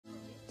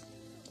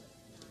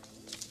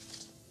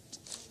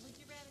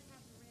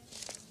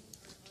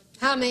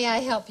How may I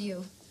help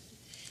you?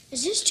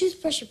 Is this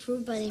toothbrush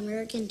approved by the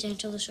American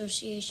Dental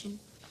Association?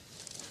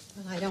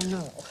 Well, I don't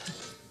know.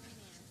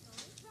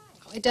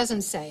 Oh, it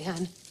doesn't say,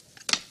 hon.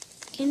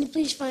 Can you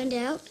please find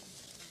out?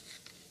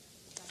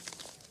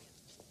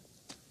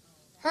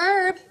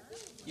 Herb,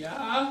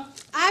 Yeah?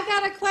 I've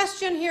got a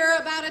question here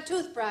about a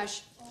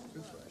toothbrush.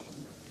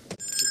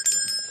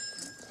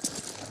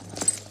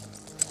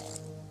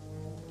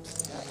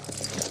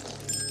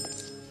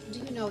 Do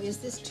you know, is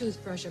this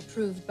toothbrush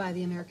approved by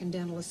the American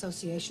Dental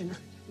Association?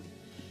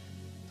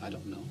 I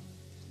don't know.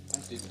 I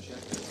didn't check.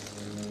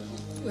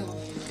 Well,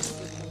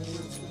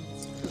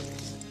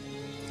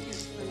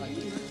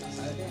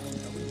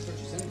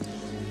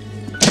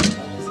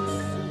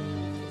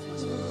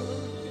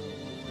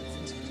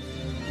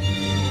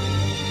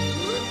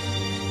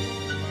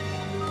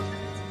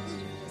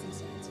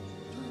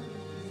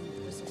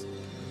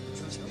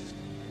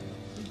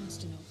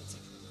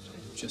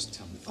 Just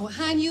tell me. oh,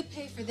 hon, you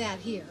pay for that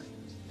here.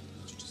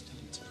 Just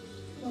tell me.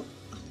 Well,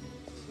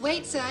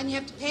 wait, son, you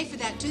have to pay for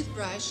that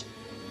toothbrush.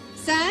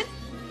 Son?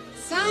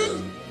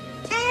 Son?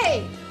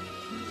 Hey!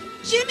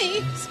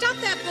 Jimmy, stop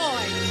that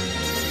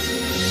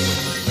boy!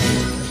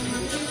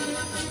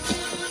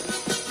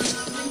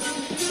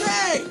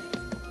 Hey!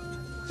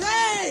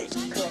 Hey!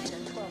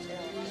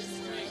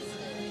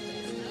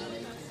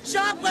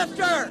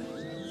 Shoplifter!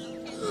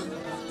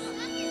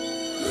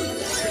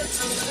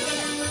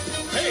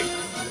 Hey!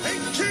 Hey,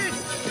 kid!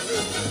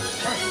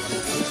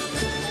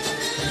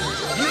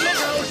 You look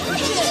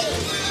out!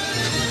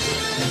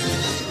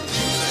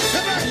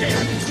 Come back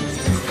here!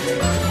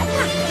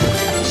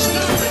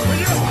 Stop it, will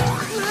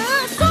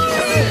you?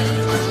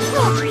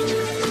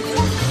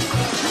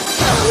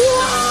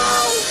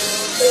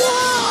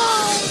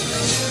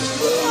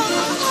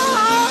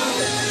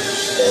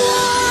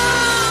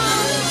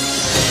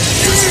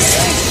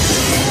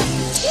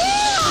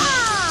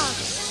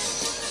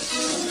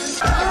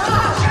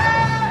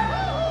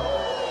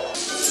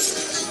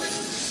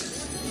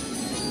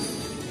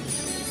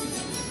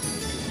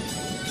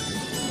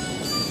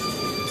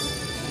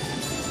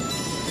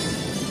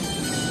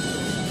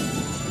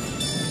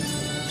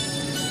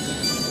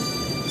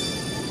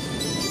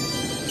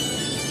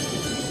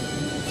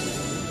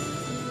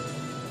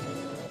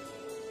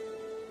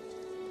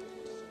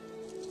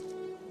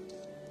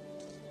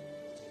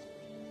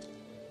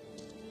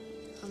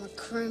 I'm a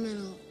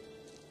criminal.